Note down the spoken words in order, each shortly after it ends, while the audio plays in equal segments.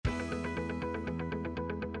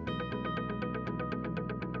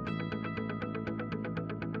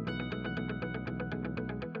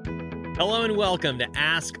Hello and welcome to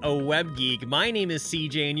Ask a Web Geek. My name is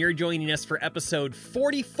CJ and you're joining us for episode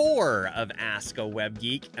 44 of Ask a Web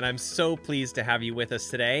Geek, and I'm so pleased to have you with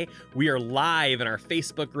us today. We are live in our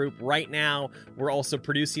Facebook group right now. We're also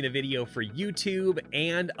producing a video for YouTube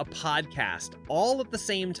and a podcast all at the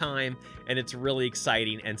same time, and it's really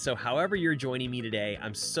exciting. And so however you're joining me today,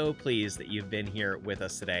 I'm so pleased that you've been here with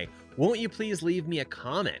us today. Won't you please leave me a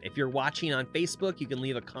comment? If you're watching on Facebook, you can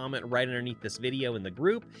leave a comment right underneath this video in the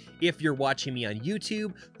group. If you're watching me on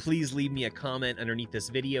YouTube, please leave me a comment underneath this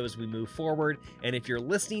video as we move forward. And if you're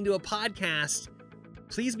listening to a podcast,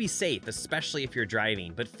 please be safe, especially if you're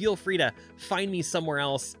driving. But feel free to find me somewhere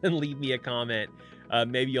else and leave me a comment.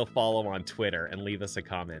 Maybe you'll follow on Twitter and leave us a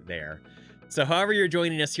comment there. So however you're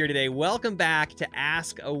joining us here today, welcome back to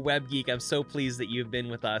Ask a Web Geek. I'm so pleased that you've been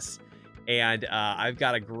with us. And I've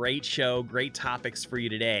got a great show, great topics for you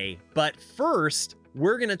today. But first,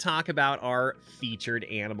 we're going to talk about our featured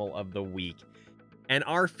animal of the week. And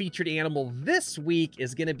our featured animal this week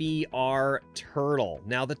is going to be our turtle.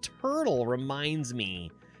 Now, the turtle reminds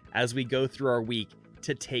me, as we go through our week,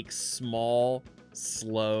 to take small,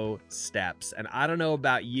 slow steps. And I don't know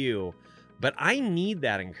about you, but I need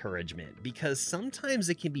that encouragement because sometimes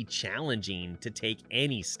it can be challenging to take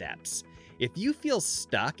any steps. If you feel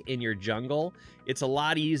stuck in your jungle, it's a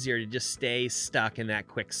lot easier to just stay stuck in that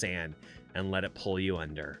quicksand and let it pull you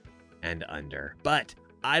under and under. But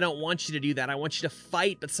I don't want you to do that. I want you to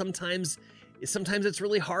fight, but sometimes it's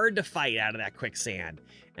really hard to fight out of that quicksand.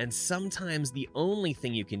 And sometimes the only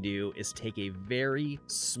thing you can do is take a very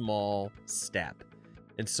small step.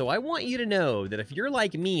 And so I want you to know that if you're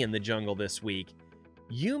like me in the jungle this week,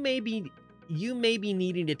 you may be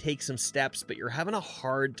needing to take some steps, but you're having a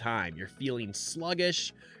hard time. You're feeling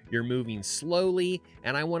sluggish, you're moving slowly,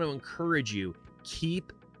 and I want to encourage you,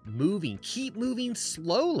 keep moving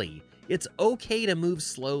slowly. It's okay to move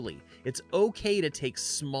slowly. It's okay to take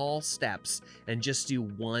small steps and just do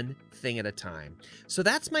one thing at a time. So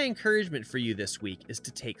that's my encouragement for you this week, is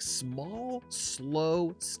to take small,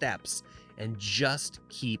 slow steps and just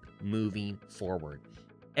keep moving forward.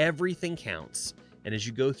 Everything counts. And as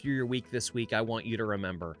you go through your week this week, I want you to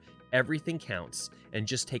remember everything counts and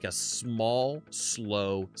just take a small,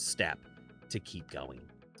 slow step to keep going.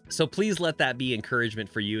 So please let that be encouragement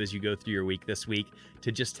for you as you go through your week this week,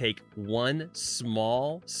 to just take one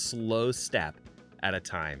small, slow step at a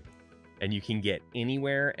time. And you can get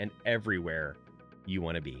anywhere and everywhere you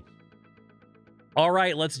want to be. All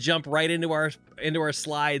right, let's jump right into our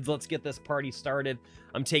slides. Let's get this party started.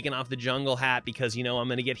 I'm taking off the jungle hat because, I'm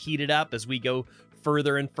going to get heated up as we go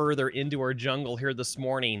further and further into our jungle here this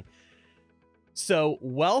morning. So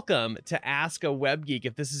welcome to Ask a Web Geek.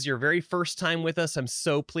 If this is your very first time with us, I'm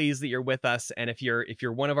so pleased that you're with us. And if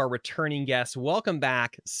you're one of our returning guests, welcome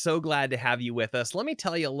back. So glad to have you with us. Let me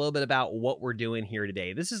tell you a little bit about what we're doing here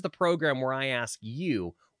today. This is the program where I ask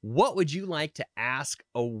you, what would you like to ask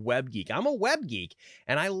a web geek? I'm a web geek,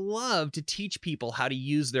 and I love to teach people how to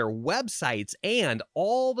use their websites and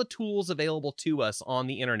all the tools available to us on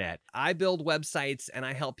the internet. I build websites, and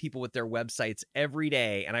I help people with their websites every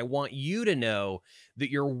day, and I want you to know that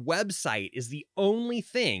your website is the only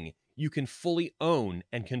thing you can fully own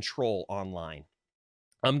and control online.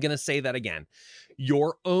 I'm going to say that again.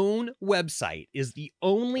 Your own website is the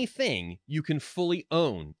only thing you can fully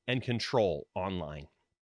own and control online.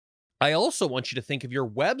 I also want you to think of your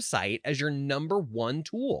website as your number one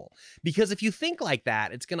tool, because if you think like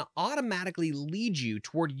that, it's going to automatically lead you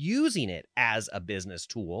toward using it as a business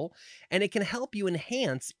tool, and it can help you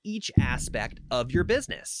enhance each aspect of your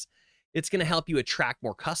business. It's going to help you attract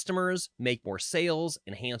more customers, make more sales,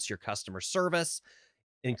 enhance your customer service,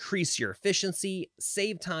 increase your efficiency,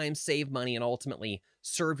 save time, save money, and ultimately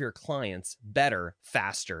serve your clients better,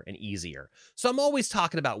 faster, and easier. So I'm always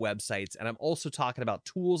talking about websites, and I'm also talking about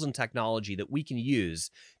tools and technology that we can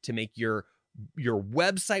use to make your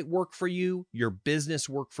website work for you, your business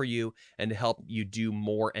work for you, and to help you do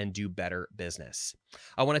more and do better business.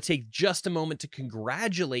 I want to take just a moment to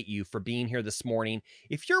congratulate you for being here this morning.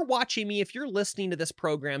 If you're watching me, if you're listening to this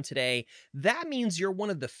program today, that means you're one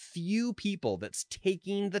of the few people that's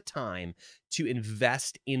taking the time to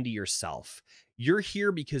invest into yourself. You're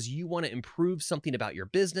here because you want to improve something about your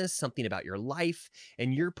business, something about your life,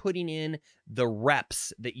 and you're putting in the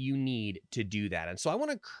reps that you need to do that. And so I want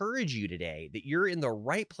to encourage you today that you're in the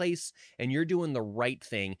right place and you're doing the right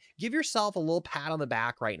thing. Give yourself a little pat on the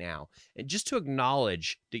back right now, and just to acknowledge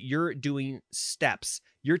that you're doing steps.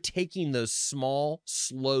 You're taking those small,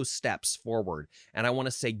 slow steps forward. And I want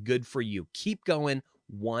to say good for you. Keep going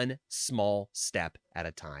one small step at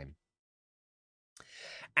a time.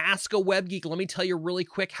 Ask a Web Geek. Let me tell you really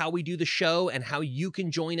quick how we do the show and how you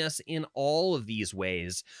can join us in all of these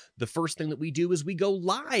ways. The first thing that we do is we go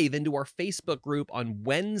live into our Facebook group on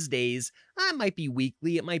Wednesdays. It might be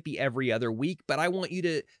weekly, it might be every other week, but I want you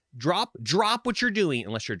to drop what you're doing,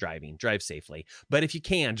 unless you're driving, drive safely. But if you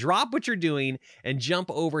can, drop what you're doing and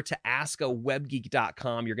jump over to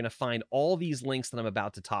askawebgeek.com. You're going to find all these links that I'm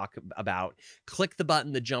about to talk about. Click the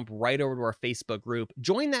button to jump right over to our Facebook group.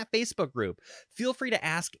 Join that Facebook group. Feel free to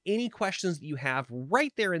ask any questions that you have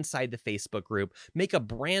right there inside the Facebook group. Make a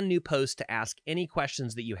brand new post to ask any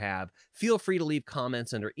questions that you have. Feel free to leave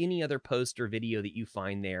comments under any other post or video that you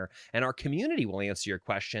find there, and our community will answer your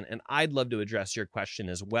question, and I'd love to address your question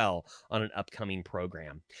as well on an upcoming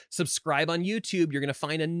program. Subscribe on YouTube. You're going to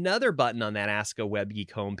find another button on that Ask a Web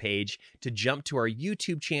Geek homepage to jump to our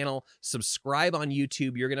YouTube channel. Subscribe on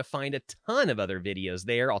YouTube. You're going to find a ton of other videos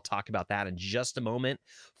there. I'll talk about that in just a moment.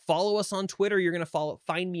 Follow us on Twitter. You're going to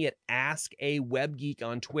find me at Ask a Web Geek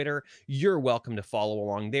on Twitter. You're welcome to follow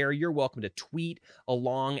along there. You're welcome to tweet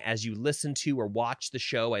along as you listen to or watch the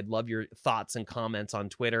show. I'd love your thoughts and comments on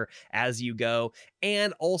Twitter as you go.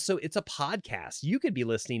 And also, it's a podcast. You could be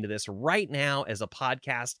listening to this right now as a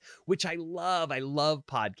podcast, which I love. I love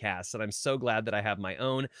podcasts, and I'm so glad that I have my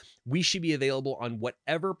own. We should be available on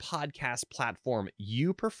whatever podcast platform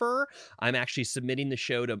you prefer. I'm actually submitting the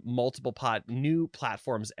show to multiple new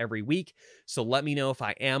platforms every week. So let me know if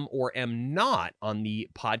I am or am not on the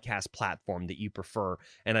podcast platform that you prefer.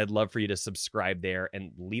 And I'd love for you to subscribe there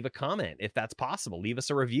and leave a comment if that's possible. Leave us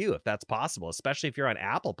a review if that's possible, especially if you're on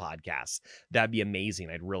Apple Podcasts. That'd be amazing.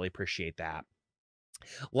 I'd really appreciate that.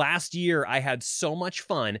 Last year, I had so much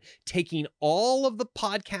fun taking all of the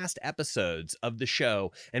podcast episodes of the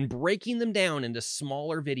show and breaking them down into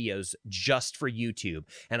smaller videos just for YouTube.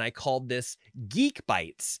 And I called this Geek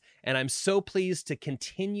Bites. And I'm so pleased to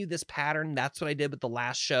continue this pattern. That's what I did with the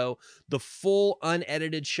last show. The full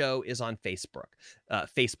unedited show is on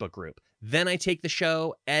Facebook group. Then I take the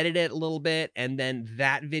show, edit it a little bit, and then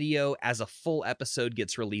that video as a full episode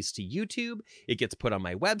gets released to YouTube. It gets put on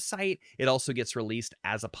my website. It also gets released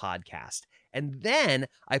as a podcast. And then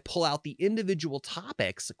I pull out the individual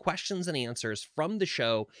topics, questions and answers from the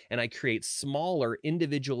show, and I create smaller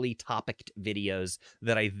individually topicked videos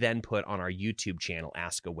that I then put on our YouTube channel,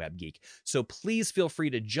 Ask a Web Geek. So please feel free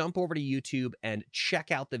to jump over to YouTube and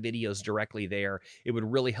check out the videos directly there. It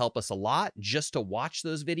would really help us a lot just to watch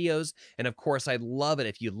those videos. And of course, I'd love it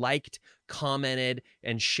if you liked, commented,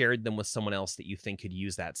 and shared them with someone else that you think could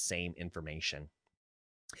use that same information.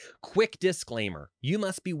 Quick disclaimer: you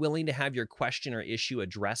must be willing to have your question or issue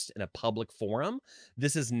addressed in a public forum.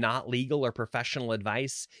 This is not legal or professional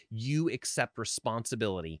advice. You accept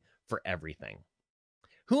responsibility for everything.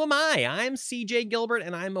 Who am I? I'm CJ Gilbert,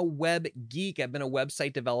 and I'm a web geek. I've been a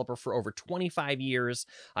website developer for over 25 years.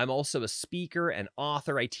 I'm also a speaker and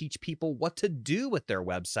author. I teach people what to do with their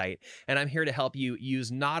website, and I'm here to help you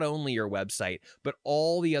use not only your website, but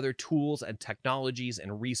all the other tools and technologies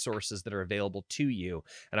and resources that are available to you,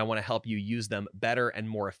 and I want to help you use them better and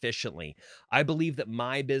more efficiently. I believe that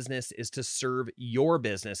my business is to serve your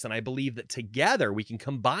business, and I believe that together we can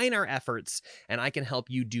combine our efforts, and I can help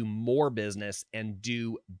you do more business and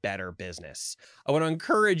do better business. I want to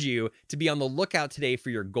encourage you to be on the lookout today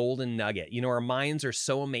for your golden nugget. You know, our minds are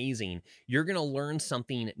so amazing. You're going to learn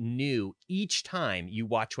something new each time you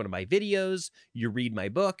watch one of my videos, you read my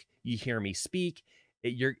book, you hear me speak.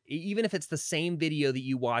 Even if it's the same video that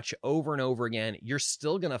you watch over and over again, you're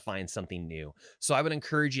still going to find something new. So I would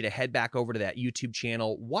encourage you to head back over to that YouTube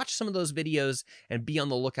channel, watch some of those videos, and be on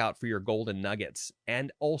the lookout for your golden nuggets.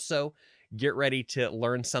 And also, get ready to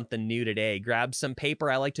learn something new today. Grab some paper.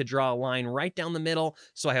 I like to draw a line right down the middle,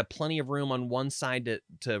 so I have plenty of room on one side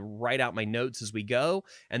to write out my notes as we go.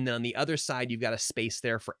 And then on the other side, you've got a space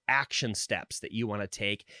there for action steps that you want to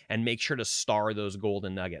take, and make sure to star those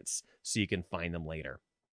golden nuggets so you can find them later.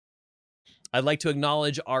 I'd like to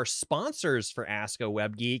acknowledge our sponsors for Ask a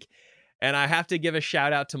Web Geek. And I have to give a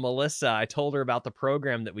shout out to Melissa. I told her about the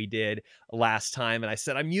program that we did last time, and I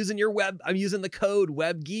said, I'm using the code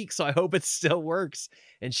WebGeek, so I hope it still works.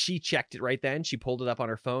 And she checked it right then. She pulled it up on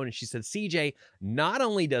her phone, and she said, CJ, not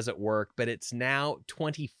only does it work, but it's now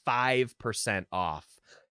 25% off.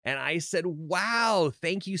 And I said, wow,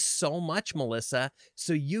 thank you so much, Melissa.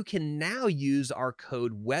 So you can now use our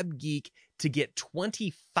code WebGeek to get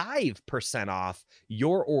 25% off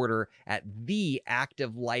your order at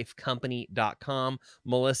theactivelifecompany.com.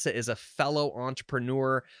 Melissa is a fellow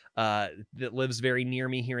entrepreneur that lives very near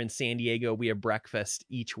me here in San Diego. We have breakfast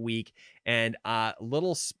each week, and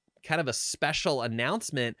little kind of a special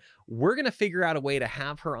announcement. We're going to figure out a way to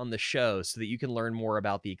have her on the show so that you can learn more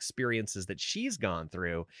about the experiences that she's gone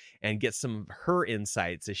through and get some of her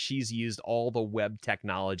insights as she's used all the web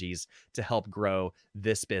technologies to help grow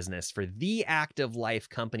this business for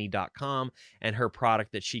theactivelifecompany.com and her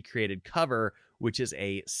product that she created, Cover, which is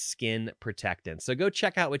a skin protectant. So go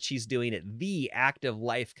check out what she's doing at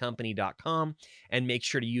theactivelifecompany.com and make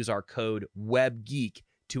sure to use our code WebGeek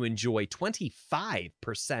to enjoy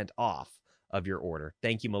 25% off of your order.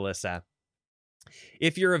 Thank you, Melissa.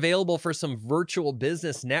 If you're available for some virtual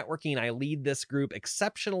business networking, I lead this group,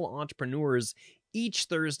 Exceptional Entrepreneurs. Each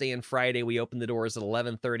Thursday and Friday, we open the doors at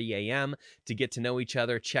 11:30 a.m. to get to know each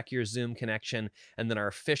other, check your Zoom connection, and then our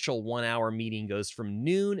official 1-hour meeting goes from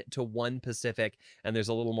noon to 1 Pacific, and there's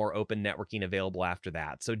a little more open networking available after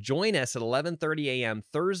that. So join us at 11:30 a.m.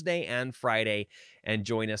 Thursday and Friday, and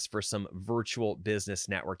join us for some virtual business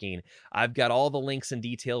networking. I've got all the links and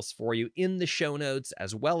details for you in the show notes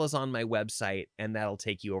as well as on my website, and that'll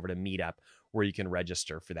take you over to Meetup where you can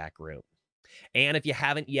register for that group. And if you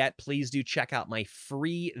haven't yet, please do check out my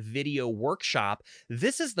free video workshop.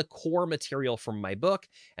 This is the core material from my book,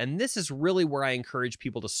 and this is really where I encourage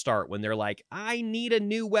people to start when they're like, I need a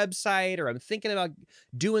new website, or I'm thinking about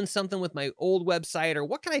doing something with my old website, or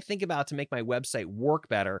what can I think about to make my website work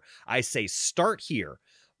better? I say start here.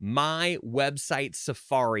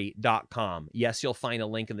 mywebsitesafari.com. Yes, you'll find a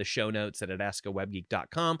link in the show notes at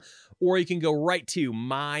askawebgeek.com, or you can go right to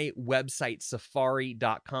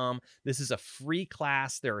mywebsitesafari.com. This is a free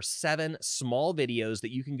class. There are 7 small videos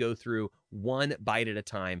that you can go through one bite at a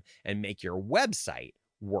time and make your website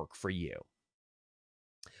work for you.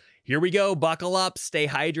 Here we go. Buckle up. Stay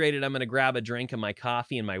hydrated. I'm going to grab a drink of my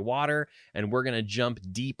coffee and my water, and we're going to jump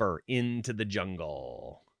deeper into the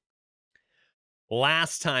jungle.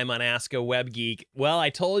 Last time on Ask a Web Geek, well, I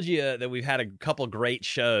told you that we've had a couple great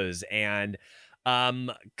shows, and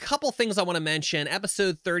couple things I want to mention.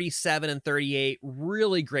 Episode 37 and 38,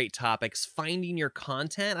 really great topics. Finding your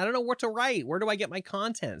content. I don't know what to write. Where do I get my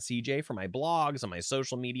content, CJ? For my blogs and my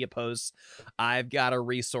social media posts. I've got a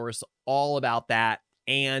resource all about that,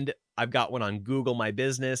 and I've got one on Google My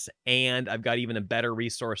Business, and I've got even a better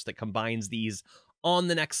resource that combines these on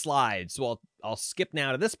the next slide. So I'll skip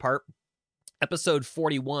now to this part. Episode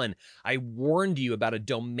 41, I warned you about a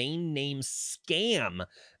domain name scam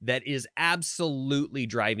that is absolutely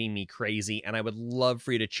driving me crazy, and I would love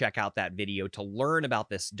for you to check out that video to learn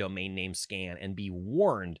about this domain name scam and be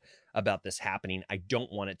warned about this happening. I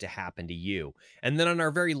don't want it to happen to you. And then on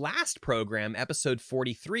our very last program, episode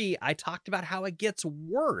 43, I talked about how it gets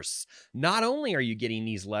worse. Not only are you getting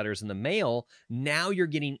these letters in the mail, now you're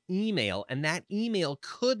getting email, and that email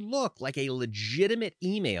could look like a legitimate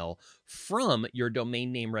email from your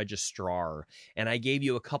domain name registrar. And I gave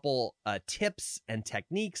you a couple tips and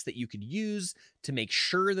techniques that you could use to make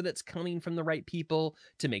sure that it's coming from the right people,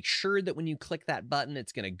 to make sure that when you click that button,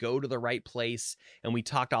 it's going to go to the right place. And we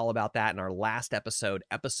talked all about that in our last episode,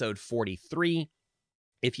 episode 43.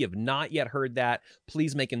 If you have not yet heard that,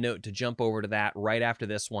 please make a note to jump over to that right after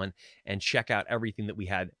this one and check out everything that we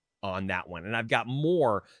had on that one. And I've got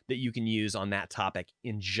more that you can use on that topic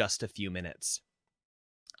in just a few minutes.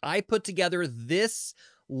 I put together this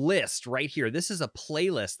list right here. This is a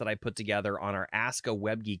playlist that I put together on our Ask a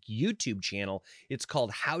Web Geek YouTube channel. It's called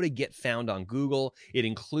How to Get Found on Google. It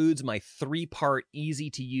includes my 3-part easy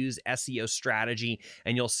to use SEO strategy.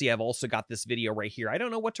 And you'll see I've also got this video right here. I don't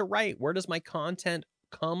know what to write. Where does my content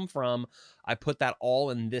come from? I put that all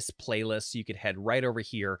in this playlist, so you could head right over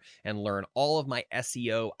here and learn all of my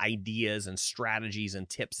SEO ideas and strategies and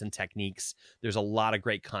tips and techniques. There's a lot of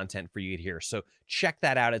great content for you here, so check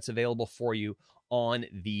that out. It's available for you on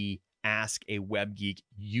the Ask a Web Geek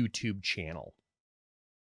YouTube channel.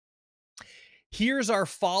 Here's our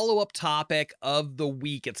follow-up topic of the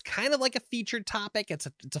week. It's kind of like a featured topic. It's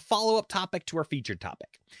a follow-up topic to our featured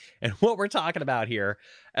topic. And what we're talking about here,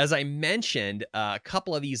 as I mentioned, a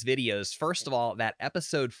couple of these videos. First of all, that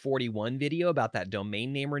episode 41 video about that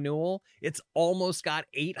domain name renewal, it's almost got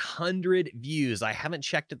 800 views. I haven't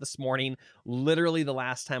checked it this morning. Literally the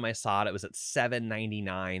last time I saw it, it was at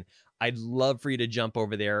 799. I'd love for you to jump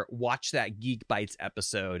over there, watch that Geek Bytes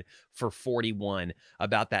episode for 41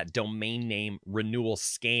 about that domain name renewal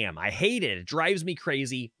scam. I hate it. It drives me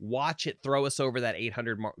crazy. Watch it. Throw us over that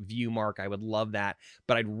 800 view mark. I would love that,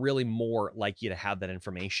 but I'd really more like you to have that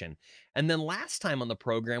information. And then last time on the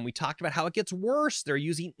program, we talked about how it gets worse. They're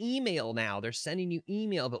using email now. They're sending you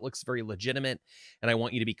email that looks very legitimate, and I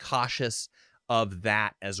want you to be cautious of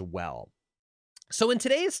that as well. So in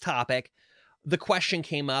today's topic, the question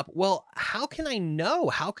came up, well, how can I know?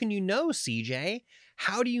 How can you know, CJ?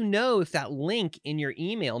 How do you know if that link in your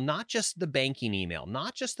email, not just the banking email,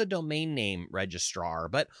 not just the domain name registrar,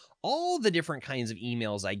 but all the different kinds of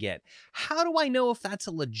emails I get, how do I know if that's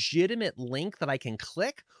a legitimate link that I can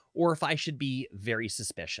click or if I should be very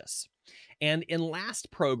suspicious? And in last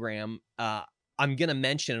program, I'm going to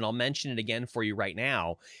mention, and I'll mention it again for you right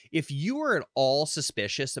now. If you are at all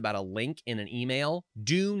suspicious about a link in an email,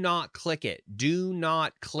 do not click it. Do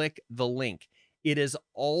not click the link. It is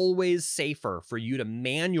always safer for you to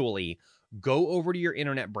manually go over to your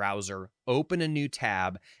internet browser, open a new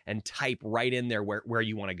tab, and type right in there where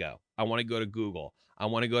you want to go. I want to go to Google. I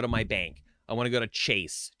want to go to my bank. I want to go to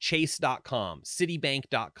chase.com,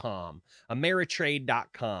 citibank.com,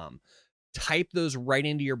 ameritrade.com. Type those right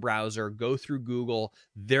into your browser, go through Google.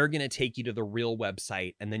 They're going to take you to the real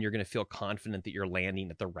website, and then you're going to feel confident that you're landing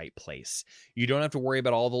at the right place. You don't have to worry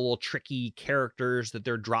about all the little tricky characters that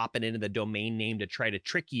they're dropping into the domain name to try to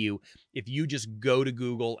trick you. If you just go to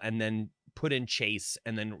Google and then put in Chase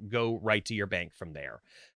and then go right to your bank from there.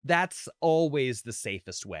 That's always the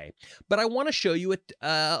safest way. But I want to show you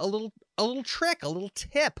a little trick, a little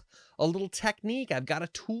tip, a little technique. I've got a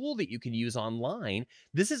tool that you can use online.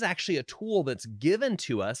 This is actually a tool that's given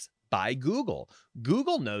to us by Google.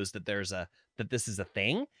 Google knows that that this is a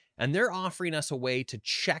thing, and they're offering us a way to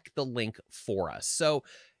check the link for us. So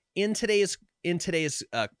in today's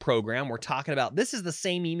program, we're talking about, this is the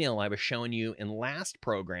same email I was showing you in last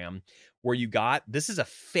program where you got, this is a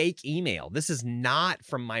fake email. This is not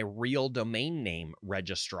from my real domain name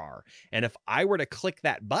registrar. And if I were to click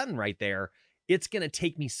that button right there, it's going to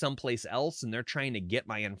take me someplace else, and they're trying to get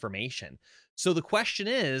my information. So the question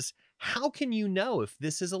is, how can you know if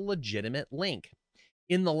this is a legitimate link?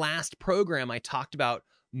 In the last program, I talked about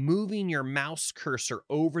moving your mouse cursor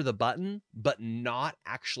over the button, but not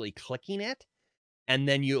actually clicking it. And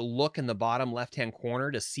then you look in the bottom left-hand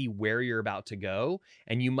corner to see where you're about to go.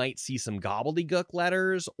 And you might see some gobbledygook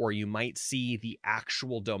letters, or you might see the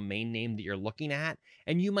actual domain name that you're looking at,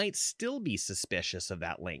 and you might still be suspicious of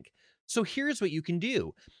that link. So here's what you can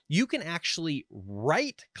do. You can actually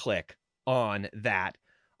right-click on that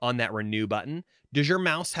renew button. Does your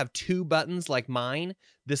mouse have two buttons like mine?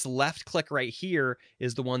 This left click right here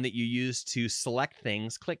is the one that you use to select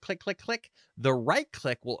things. Click, click, click, click. The right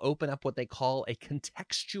click will open up what they call a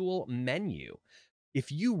contextual menu.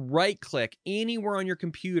 If you right click anywhere on your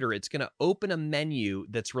computer, it's going to open a menu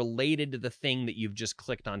that's related to the thing that you've just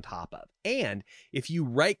clicked on top of. And if you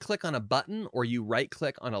right click on a button or you right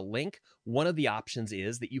click on a link, one of the options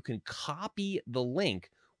is that you can copy the link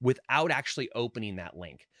without actually opening that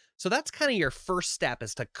link. So that's kind of your first step,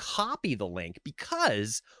 is to copy the link,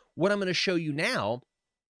 because what I'm going to show you now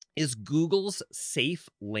is Google's Safe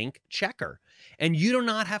Link Checker. And you do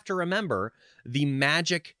not have to remember the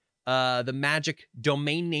magic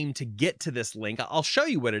domain name to get to this link. I'll show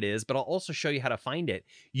you what it is, but I'll also show you how to find it.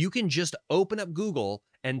 You can just open up Google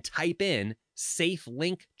and type in Safe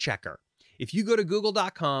Link Checker. If you go to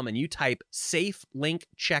google.com and you type Safe Link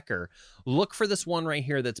Checker, look for this one right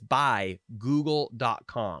here that's by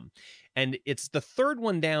google.com. And it's the third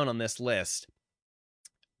one down on this list.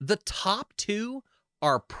 The top two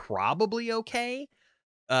are probably okay.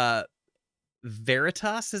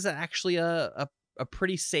 Veritas is actually a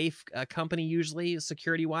pretty safe company, usually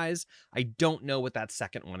security-wise. I don't know what that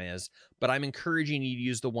second one is, but I'm encouraging you to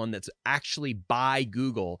use the one that's actually by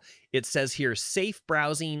Google. It says here, safe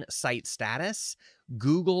browsing site status,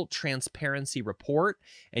 Google transparency report,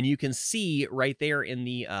 and you can see right there in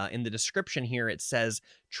the description here, it says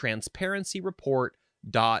transparency report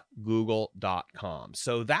 .google.com.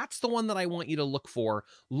 So that's the one that I want you to look for.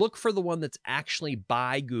 Look for the one that's actually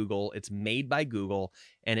by Google. It's made by Google,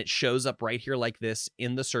 and it shows up right here like this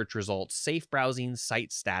in the search results: safe browsing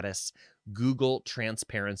site status, Google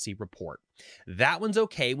transparency report. That one's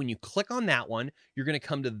okay. When you click on that one, you're going to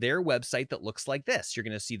come to their website that looks like this. You're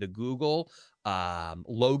going to see the Google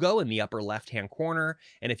logo in the upper left-hand corner.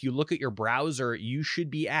 And if you look at your browser, you should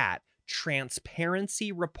be at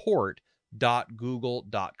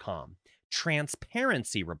transparencyreport.google.com.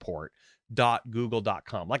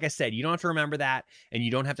 Transparencyreport.google.com. Like I said, you don't have to remember that, and you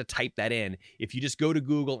don't have to type that in. If you just go to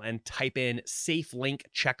Google and type in Safe Link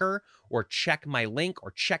Checker, or check my link,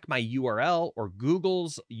 or check my URL, or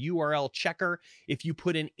Google's URL checker, if you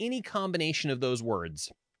put in any combination of those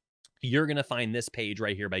words, you're going to find this page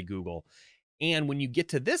right here by Google. And when you get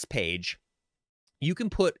to this page, you can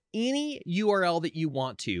put any URL that you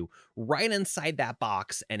want to right inside that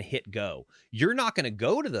box and hit go. You're not going to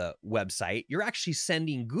go to the website. You're actually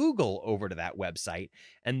sending Google over to that website,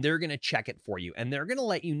 and they're going to check it for you. And they're going to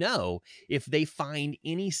let you know if they find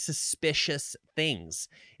any suspicious things,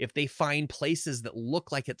 if they find places that look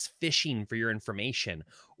like it's phishing for your information,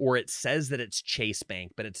 or it says that it's Chase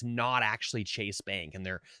Bank, but it's not actually Chase Bank, and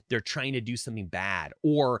they're trying to do something bad.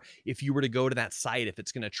 Or if you were to go to that site, if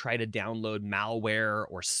it's going to try to download malware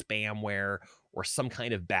or spamware or some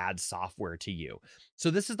kind of bad software to you. So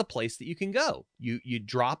this is the place that you can go. You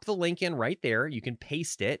drop the link in right there. You can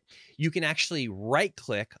paste it. You can actually right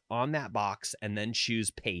click on that box and then choose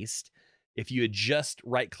paste. If you had just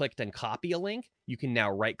right clicked and copy a link, you can now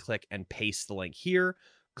right click and paste the link here.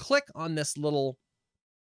 Click on this little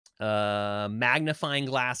magnifying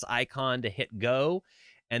glass icon to hit go,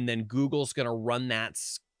 and then Google's going to run that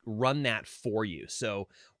for you. So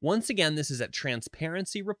once again, this is at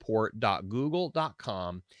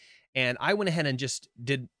transparencyreport.google.com. And I went ahead and just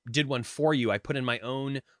did one for you. I put in my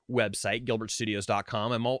own website,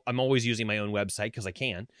 gilbertstudios.com. I'm always using my own website because I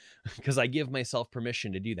can, because I give myself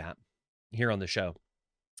permission to do that here on the show.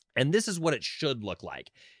 And this is what it should look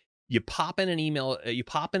like. You pop in an email, you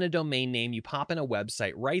pop in a domain name, you pop in a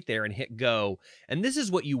website right there and hit go. And this is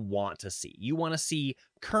what you want to see. You want to see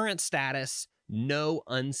current status, no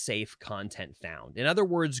unsafe content found. In other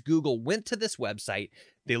words, Google went to this website,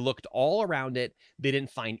 they looked all around it, they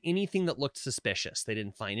didn't find anything that looked suspicious. They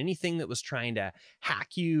didn't find anything that was trying to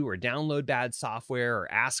hack you or download bad software or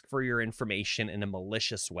ask for your information in a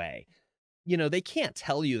malicious way. You know, they can't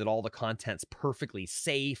tell you that all the content's perfectly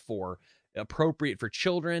safe or appropriate for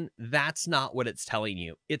children. That's not what it's telling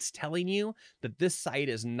you. It's telling you that this site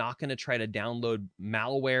is not going to try to download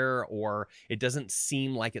malware, or it doesn't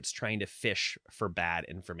seem like it's trying to fish for bad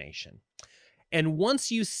information. And once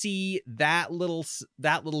you see that little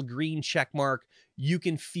green check mark, you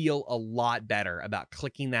can feel a lot better about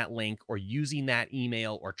clicking that link or using that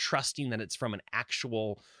email or trusting that it's from an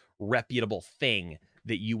actual reputable thing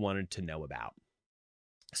that you wanted to know about.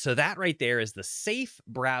 So that right there is the safe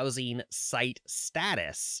browsing site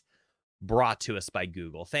status brought to us by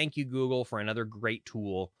Google. Thank you, Google, for another great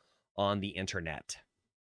tool on the internet.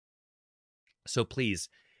 So please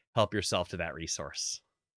help yourself to that resource.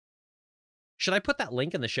 Should I put that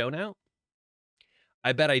link in the show note?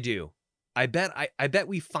 I bet I do. I bet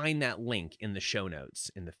we find that link in the show notes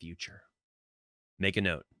in the future. Make a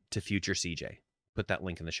note to future CJ. Put that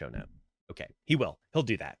link in the show note. Okay, he will. He'll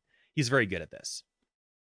do that. He's very good at this.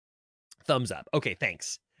 Thumbs up. Okay,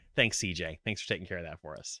 thanks. Thanks, CJ. Thanks for taking care of that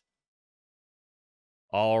for us.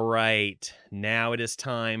 All right, now it is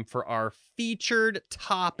time for our featured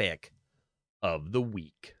topic of the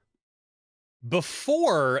week.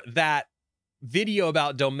 Before that video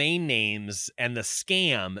about domain names and the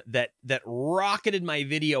scam that rocketed my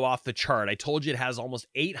video off the chart, I told you it has almost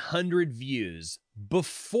 800 views.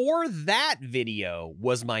 Before that video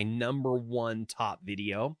was my #1 top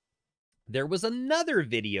video, there was another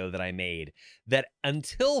video that I made that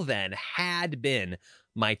until then had been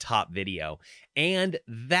my top video. And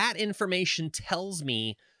that information tells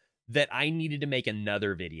me that I needed to make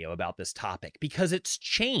another video about this topic because it's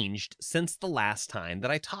changed since the last time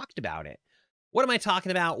that I talked about it. What am I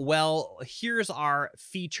talking about? Well, here's our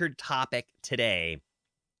featured topic today.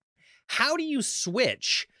 How do you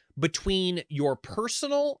switch between your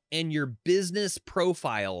personal and your business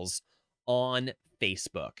profiles on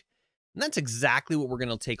Facebook? And that's exactly what we're going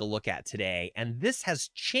to take a look at today. And this has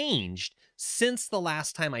changed since the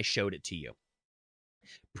last time I showed it to you.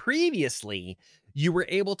 Previously, you were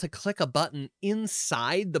able to click a button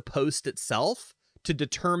inside the post itself to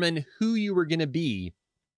determine who you were going to be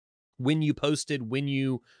when you posted, when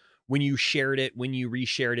you shared it, when you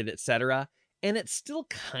reshared it, etc. And it still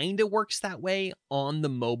kind of works that way on the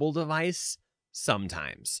mobile device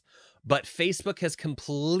sometimes. But Facebook has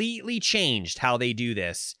completely changed how they do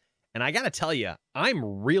this. And I got to tell you,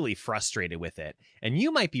 I'm really frustrated with it. And you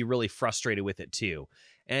might be really frustrated with it too.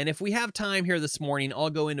 And if we have time here this morning, I'll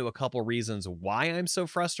go into a couple reasons why I'm so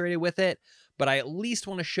frustrated with it. But I at least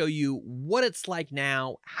want to show you what it's like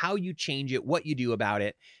now, how you change it, what you do about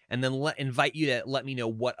it, and then invite you to let me know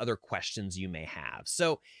what other questions you may have.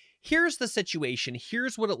 So here's the situation.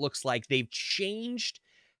 Here's what it looks like. They've changed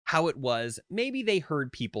how it was. Maybe they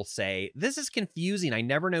heard people say, this is confusing. I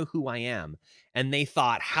never know who I am. And they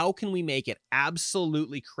thought, how can we make it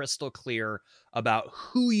absolutely crystal clear about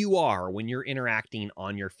who you are when you're interacting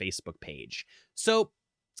on your Facebook page? So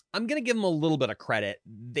I'm going to give them a little bit of credit.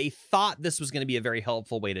 They thought this was going to be a very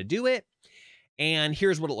helpful way to do it. And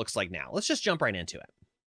here's what it looks like now. Let's just jump right into it.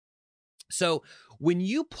 So when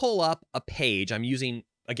you pull up a page, I'm using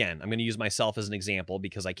again, I'm going to use myself as an example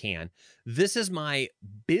because I can. This is my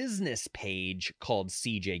business page called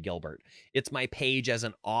CJ Gilbert. It's my page as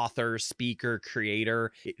an author, speaker,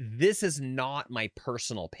 creator. This is not my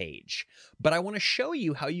personal page, but I want to show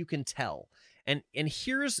you how you can tell. And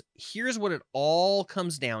here's what it all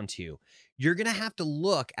comes down to. You're going to have to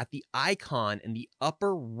look at the icon in the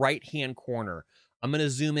upper right-hand corner. I'm going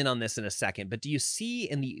to zoom in on this in a second, but do you see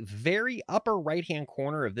in the very upper right-hand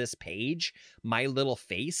corner of this page, my little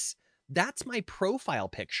face? That's my profile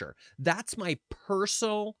picture. That's my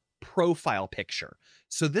personal profile picture.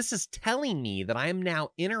 So this is telling me that I am now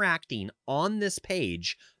interacting on this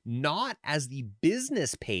page, not as the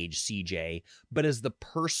business page CJ, but as the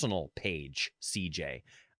personal page CJ.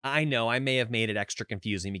 I know I may have made it extra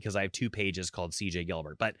confusing because I have two pages called CJ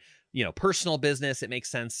Gilbert, but personal business, it makes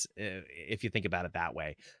sense if you think about it that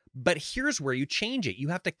way. But here's where you change it. You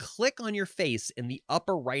have to click on your face in the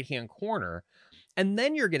upper right-hand corner, and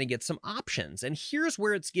then you're going to get some options. And here's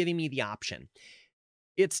where it's giving me the option.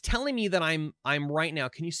 It's telling me that I'm right now.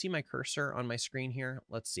 Can you see my cursor on my screen here?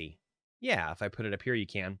 Let's see. Yeah, if I put it up here, you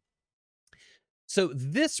can. So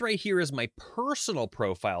this right here is my personal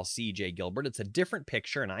profile, CJ Gilbert. It's a different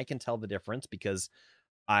picture, and I can tell the difference because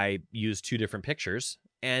I use two different pictures.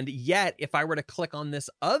 And yet, if I were to click on this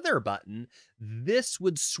other button, this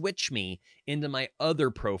would switch me into my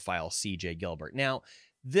other profile, CJ Gilbert. Now,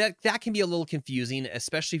 that can be a little confusing,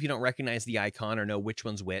 especially if you don't recognize the icon or know which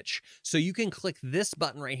one's which. So you can click this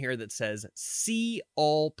button right here that says See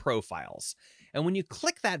All Profiles. And when you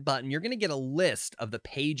click that button, you're going to get a list of the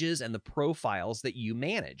pages and the profiles that you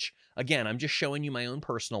manage. Again, I'm just showing you my own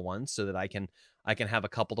personal ones so that I can have a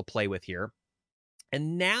couple to play with here.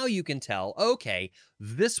 And now you can tell, okay,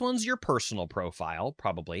 this one's your personal profile,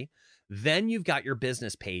 probably. Then you've got your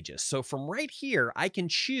business pages. So from right here, I can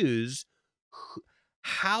choose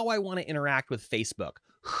how I want to interact with Facebook.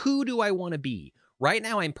 Who do I want to be? Right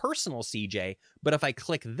now, I'm personal CJ, but if I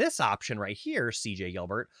click this option right here, CJ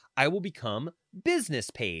Gilbert, I will become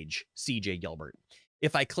business page CJ Gilbert.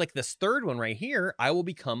 If I click this third one right here, I will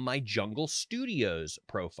become my Jungle Studios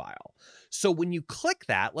profile. So when you click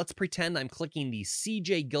that, let's pretend I'm clicking the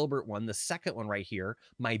CJ Gilbert one, the second one right here,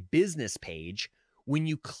 my business page. When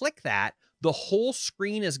you click that, the whole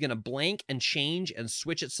screen is going to blank and change and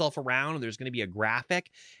switch itself around. And there's going to be a graphic,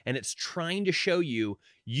 and it's trying to show you,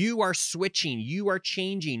 you are switching, you are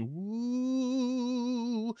changing.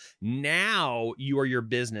 Woo! Now you are your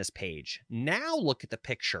business page. Now look at the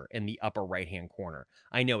picture in the upper right-hand corner.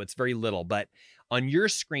 I know it's very little, but on your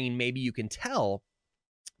screen, maybe you can tell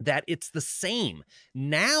that it's the same.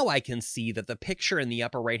 Now I can see that the picture in the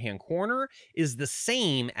upper right-hand corner is the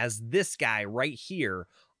same as this guy right here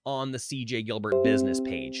on the CJ Gilbert business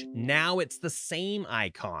page. Now it's the same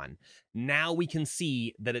icon. Now we can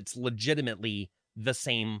see that it's legitimately the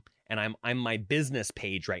same, and I'm my business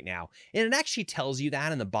page right now. And it actually tells you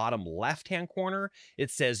that in the bottom left-hand corner. It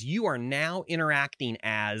says you are now interacting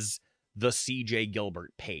as the CJ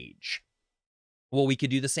Gilbert page. Well, we could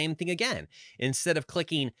do the same thing again. Instead of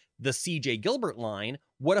clicking the CJ Gilbert line,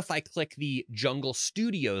 what if I click the Jungle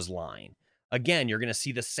Studios line? Again, you're going to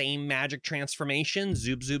see the same magic transformation.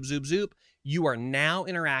 Zoop, zoop, zoop, zoop. You are now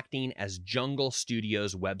interacting as Jungle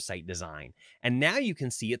Studios website design. And now you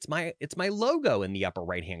can see it's my logo in the upper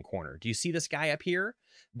right-hand corner. Do you see this guy up here?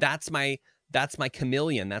 That's my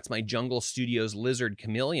chameleon. That's my Jungle Studios lizard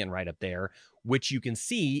chameleon right up there, which you can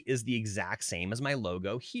see is the exact same as my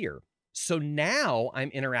logo here. So now I'm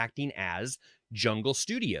interacting as Jungle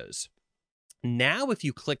Studios. Now, if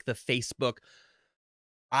you click the Facebook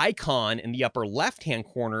icon in the upper left-hand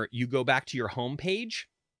corner, you go back to your home page.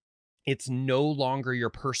 It's no longer your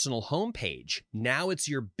personal homepage. Now it's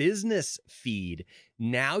your business feed.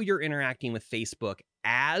 Now you're interacting with Facebook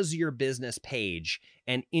as your business page,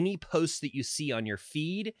 and any posts that you see on your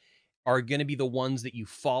feed are going to be the ones that you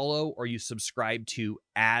follow or you subscribe to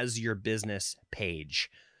as your business page.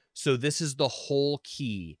 So this is the whole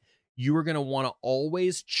key. You are going to want to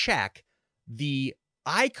always check the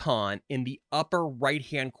icon in the upper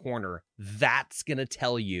right-hand corner. That's going to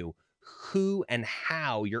tell you who and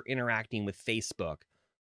how you're interacting with Facebook,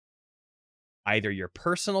 either your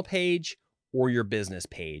personal page or your business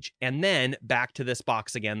page. And then back to this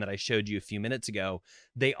box again that I showed you a few minutes ago,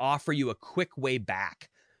 they offer you a quick way back.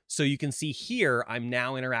 So you can see here, I'm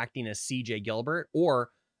now interacting as CJ Gilbert, or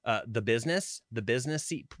the business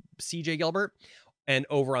CJ Gilbert. And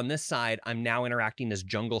over on this side, I'm now interacting as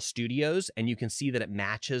Jungle Studios, and you can see that it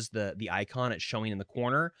matches the icon it's showing in the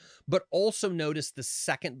corner. But also notice the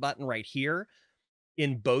second button right here.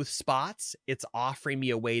 In both spots, it's offering me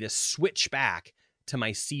a way to switch back to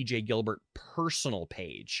my CJ Gilbert personal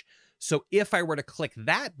page. So if I were to click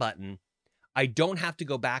that button, I don't have to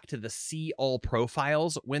go back to the see all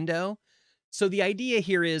profiles window. So the idea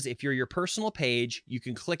here is if you're your personal page, you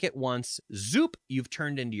can click it once, zoop, you've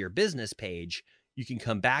turned into your business page. You can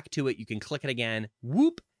come back to it, you can click it again,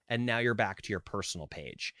 whoop, and now you're back to your personal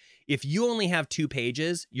page. If you only have 2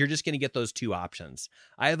 pages, you're just going to get those 2 options.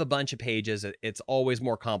 I have a bunch of pages. It's always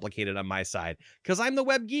more complicated on my side because I'm the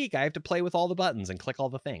web geek. I have to play with all the buttons and click all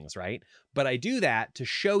the things, right? But I do that to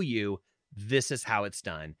show you this is how it's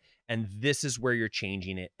done. And this is where you're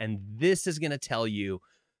changing it. And this is going to tell you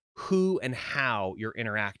who and how you're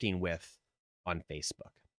interacting with on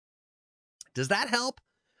Facebook. Does that help?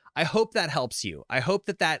 I hope that helps you. I hope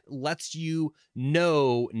that that lets you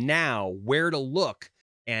know now where to look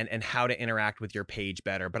and how to interact with your page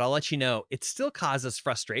better. But I'll let you know, it still causes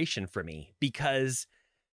frustration for me because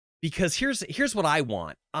here's what I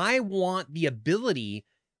want. I want the ability,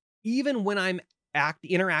 even when I'm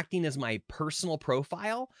interacting as my personal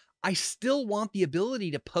profile, I still want the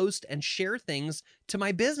ability to post and share things to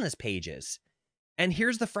my business pages. And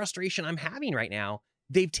here's the frustration I'm having right now.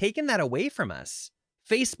 They've taken that away from us.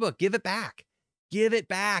 Facebook, give it back. Give it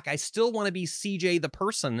back. I still want to be CJ the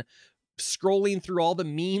person scrolling through all the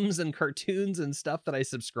memes and cartoons and stuff that I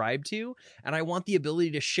subscribe to. And I want the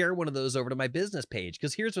ability to share one of those over to my business page.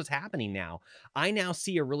 Because here's what's happening now. I now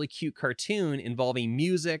see a really cute cartoon involving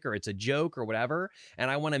music or it's a joke or whatever.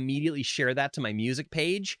 And I want to immediately share that to my music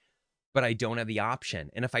page, but I don't have the option.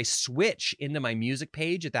 And if I switch into my music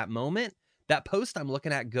page at that moment, that post I'm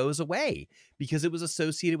looking at goes away because it was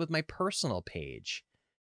associated with my personal page.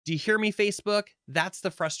 Do you hear me, Facebook? That's the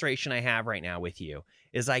frustration I have right now with you,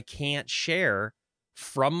 is I can't share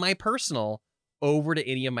from my personal over to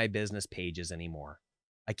any of my business pages anymore.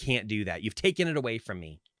 I can't do that. You've taken it away from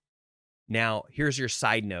me. Now, here's your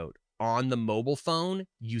side note. On the mobile phone,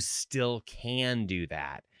 you still can do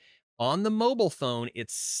that. On the mobile phone, it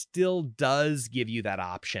still does give you that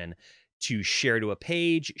option to share to a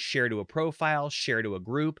page, share to a profile, share to a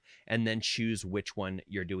group, and then choose which one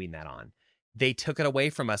you're doing that on. They took it away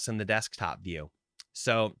from us in the desktop view.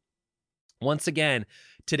 So once again,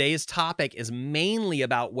 today's topic is mainly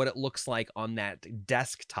about what it looks like on that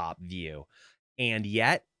desktop view. And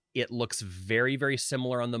yet it looks very, very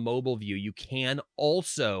similar on the mobile view. You can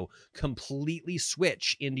also completely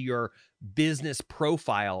switch into your business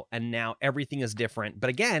profile, and now everything is different. But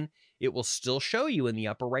again, it will still show you in the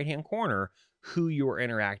upper right-hand corner who you're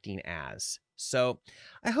interacting as. So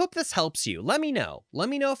I hope this helps you. Let me know. Let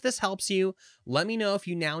me know if this helps you. Let me know if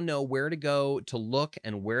you now know where to go to look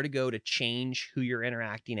and where to go to change who you're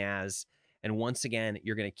interacting as. And once again,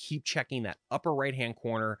 you're going to keep checking that upper right-hand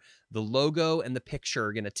corner. The logo and the picture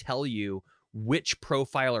are going to tell you which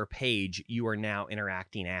profile or page you are now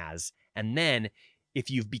interacting as. And then if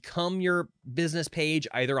you've become your business page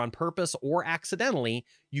either on purpose or accidentally,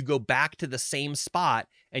 you go back to the same spot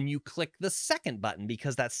and you click the second button,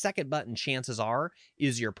 because that second button, chances are,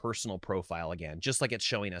 is your personal profile again, just like it's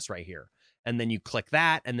showing us right here. And then you click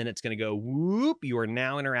that, and then it's going to go, whoop, you are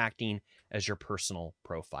now interacting as your personal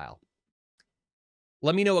profile.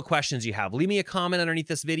 Let me know what questions you have. Leave me a comment underneath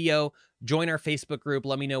this video. Join our Facebook group.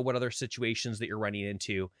 Let me know what other situations that you're running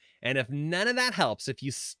into. And if none of that helps, if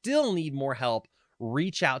you still need more help,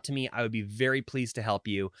 reach out to me. I would be very pleased to help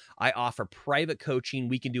you. I offer private coaching.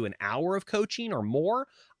 We can do an hour of coaching or more.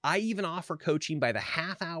 I even offer coaching by the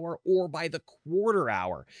half hour or by the quarter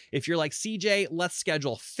hour. If you're like, CJ, let's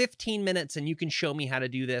schedule 15 minutes and you can show me how to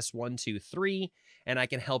do this 1, 2, 3, and I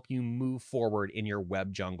can help you move forward in your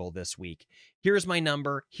web jungle this week. Here's my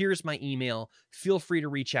number. Here's my email. Feel free to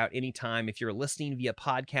reach out anytime. If you're listening via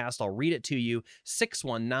podcast, I'll read it to you.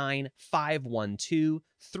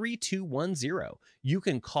 619-512-3210. You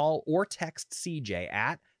can call or text CJ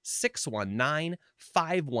at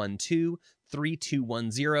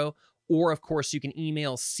 619-512-3210. Or, of course, you can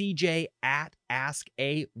email CJ at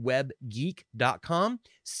askawebgeek.com,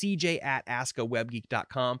 CJ at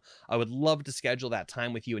askawebgeek.com. I would love to schedule that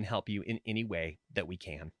time with you and help you in any way that we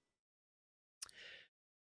can.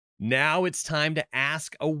 Now it's time to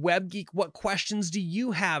ask a web geek. What questions do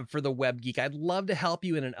you have for the web geek? I'd love to help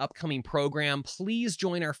you in an upcoming program. Please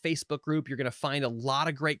join our Facebook group. You're going to find a lot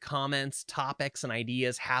of great comments, topics, and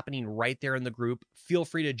ideas happening right there in the group. Feel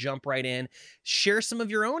free to jump right in. Share some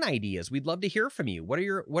of your own ideas. We'd love to hear from you. What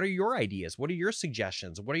are your ideas? What are your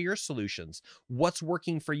suggestions? What are your solutions? What's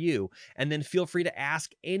working for you? And then feel free to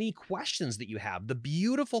ask any questions that you have. The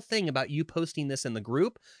beautiful thing about you posting this in the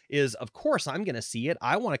group is, of course, I'm going to see it.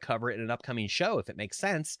 I want to cover it in an upcoming show if it makes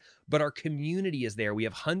sense. But our community is there. We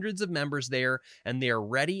have hundreds of members there, and they are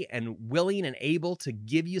ready and willing and able to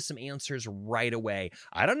give you some answers right away.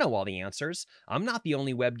 I don't know all the answers. I'm not the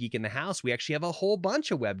only web geek in the house. We actually have a whole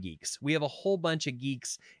bunch of web geeks. We have a whole bunch of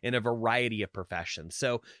geeks in a variety of professions.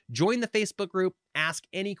 So join the Facebook group, ask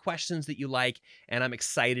any questions that you like, and I'm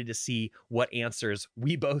excited to see what answers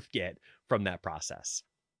we both get from that process.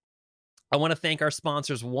 I want to thank our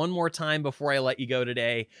sponsors one more time before I let you go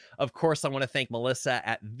today. Of course, I want to thank Melissa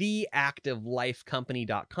at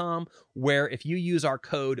theactivelifecompany.com, where if you use our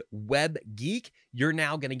code WebGeek, you're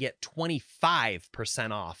now going to get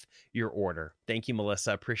 25% off your order. Thank you,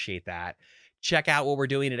 Melissa. Appreciate that. Check out what we're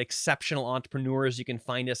doing at Exceptional Entrepreneurs. You can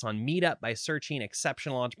find us on Meetup by searching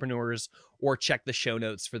Exceptional Entrepreneurs, or check the show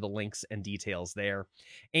notes for the links and details there.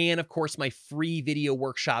 And of course, my free video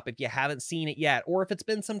workshop. If you haven't seen it yet, or if it's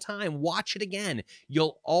been some time, watch it again.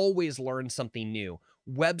 You'll always learn something new.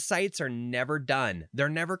 Websites are never done. They're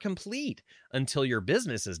never complete until your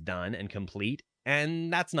business is done and complete.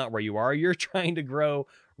 And that's not where you are. You're trying to grow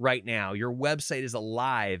right now. Your website is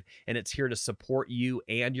alive, and it's here to support you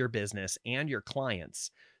and your business and your clients.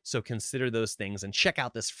 So consider those things and check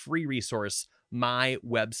out this free resource,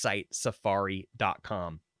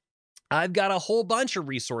 mywebsitesafari.com. I've got a whole bunch of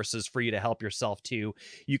resources for you to help yourself too.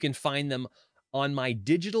 You can find them on my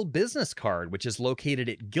digital business card, which is located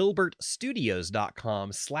at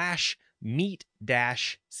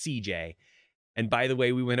gilbertstudios.com/meet-cj. And by the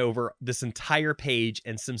way, we went over this entire page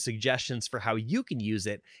and some suggestions for how you can use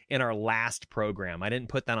it in our last program. I didn't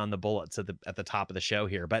put that on the bullets at the top of the show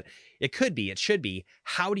here, but it should be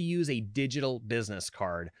how to use a digital business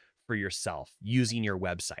card for yourself using your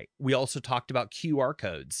website. We also talked about QR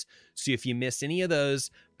codes. So if you missed any of those,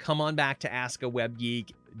 come on back to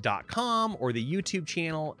askawebgeek.com or the YouTube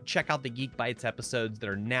channel. Check out the Geek Bytes episodes that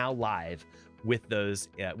are now live with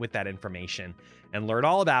that information, and learn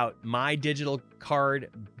all about my digital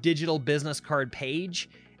business card page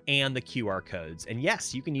and the QR codes. And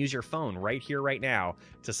yes, you can use your phone right here, right now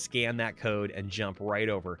to scan that code and jump right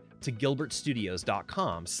over to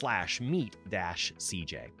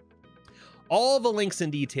gilbertstudios.com/meet-cj. All the links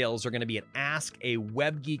and details are going to be at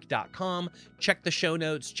askawebgeek.com. Check the show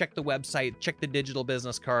notes, check the website, check the digital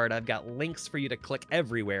business card. I've got links for you to click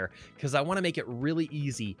everywhere because I want to make it really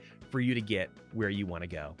easy for you to get where you want to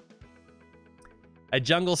go. At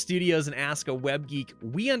Jungle Studios and Ask a Web Geek,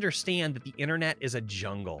 we understand that the internet is a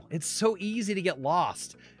jungle. It's so easy to get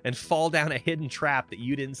lost and fall down a hidden trap that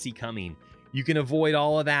you didn't see coming. You can avoid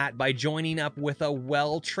all of that by joining up with a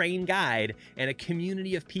well-trained guide and a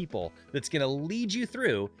community of people that's going to lead you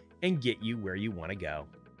through and get you where you want to go.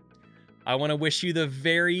 I want to wish you the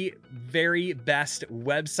very, very best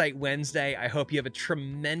Website Wednesday. I hope you have a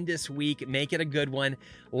tremendous week. Make it a good one.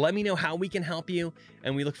 Let me know how we can help you,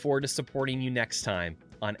 and we look forward to supporting you next time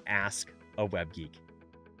on Ask a Web Geek.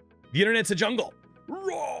 The internet's a jungle.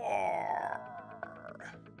 Roar!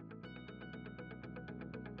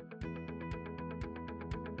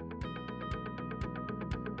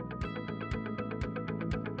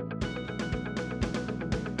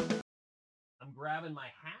 I'm grabbing my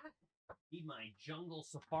hat. Need my jungle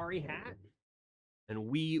safari hat, and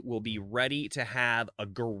we will be ready to have a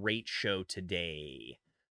great show today.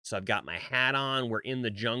 So I've got my hat on. We're in the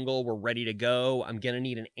jungle. We're ready to go. I'm going to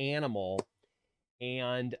need an animal,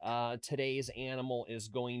 and today's animal is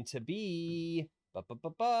going to be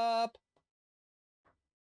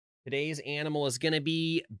Today's animal is going to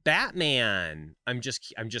be Batman. I'm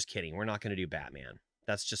just kidding. We're not going to do Batman.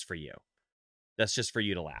 That's just for you. That's just for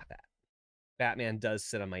you to laugh at. Batman does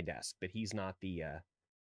sit on my desk, but he's not the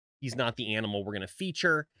animal we're going to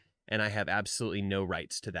feature, and I have absolutely no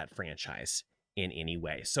rights to that franchise in any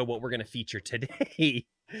way. So what we're going to feature today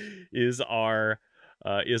is our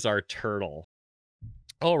turtle.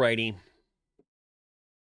 Alrighty.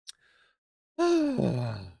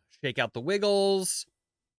 Shake out the wiggles,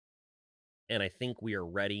 and I think we are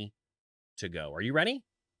ready to go. Are you ready?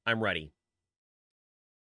 I'm ready.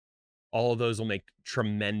 All of those will make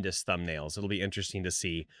tremendous thumbnails. It'll be interesting to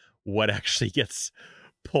see what actually gets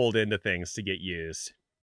pulled into things to get used.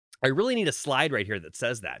 I really need a slide right here that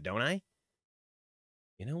says that, don't I?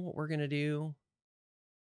 You know what we're going to do?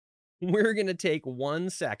 We're going to take 1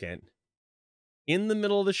 second in the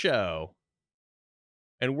middle of the show,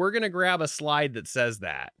 and we're going to grab a slide that says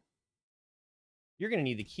that. You're going to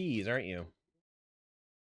need the keys, aren't you?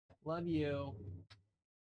 Love you.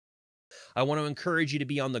 I want to encourage you to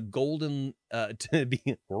be on the golden,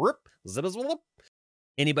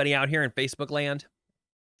 Anybody out here in Facebook land?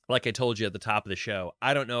 Like I told you at the top of the show,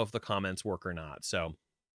 I don't know if the comments work or not. So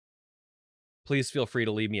please feel free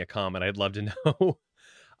to leave me a comment. I'd love to know.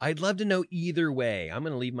 I'd love to know either way. I'm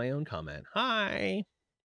going to leave my own comment. Hi.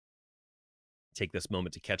 Take this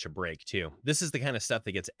moment to catch a break, too. This is the kind of stuff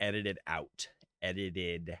that gets edited out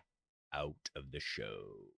of the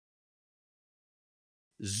show.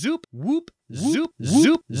 Zoop, whoop, zoop,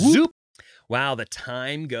 zoop, zoop. Wow, the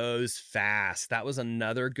time goes fast. That was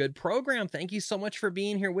another good program. Thank you so much for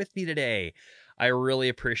being here with me today. I really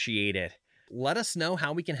appreciate it. Let us know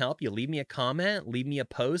how we can help you. Leave me a comment, leave me a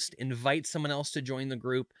post, invite someone else to join the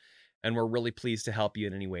group, and we're really pleased to help you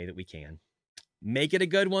in any way that we can. Make it a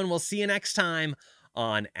good one. We'll see you next time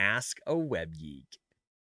on Ask a Web Geek.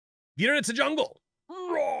 The internet's a jungle.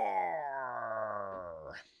 Roar!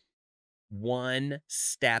 One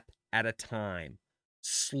step at a time.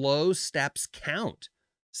 Slow steps count.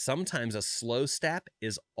 Sometimes a slow step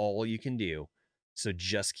is all you can do. So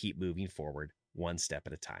just keep moving forward one step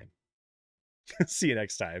at a time. See you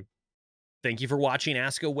next time. Thank you for watching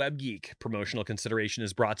Ask a Web Geek. Promotional consideration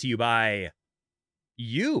is brought to you by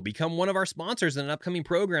you. Become one of our sponsors in an upcoming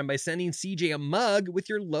program by sending CJ a mug with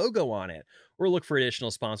your logo on it. Or look for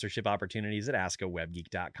additional sponsorship opportunities at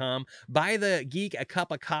askawebgeek.com. Buy the geek a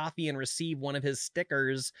cup of coffee and receive one of his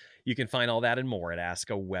stickers. You can find all that and more at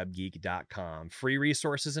askawebgeek.com. Free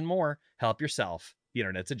resources and more. Help yourself. The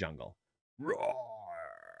internet's a jungle. Roar.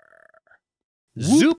 Zoop.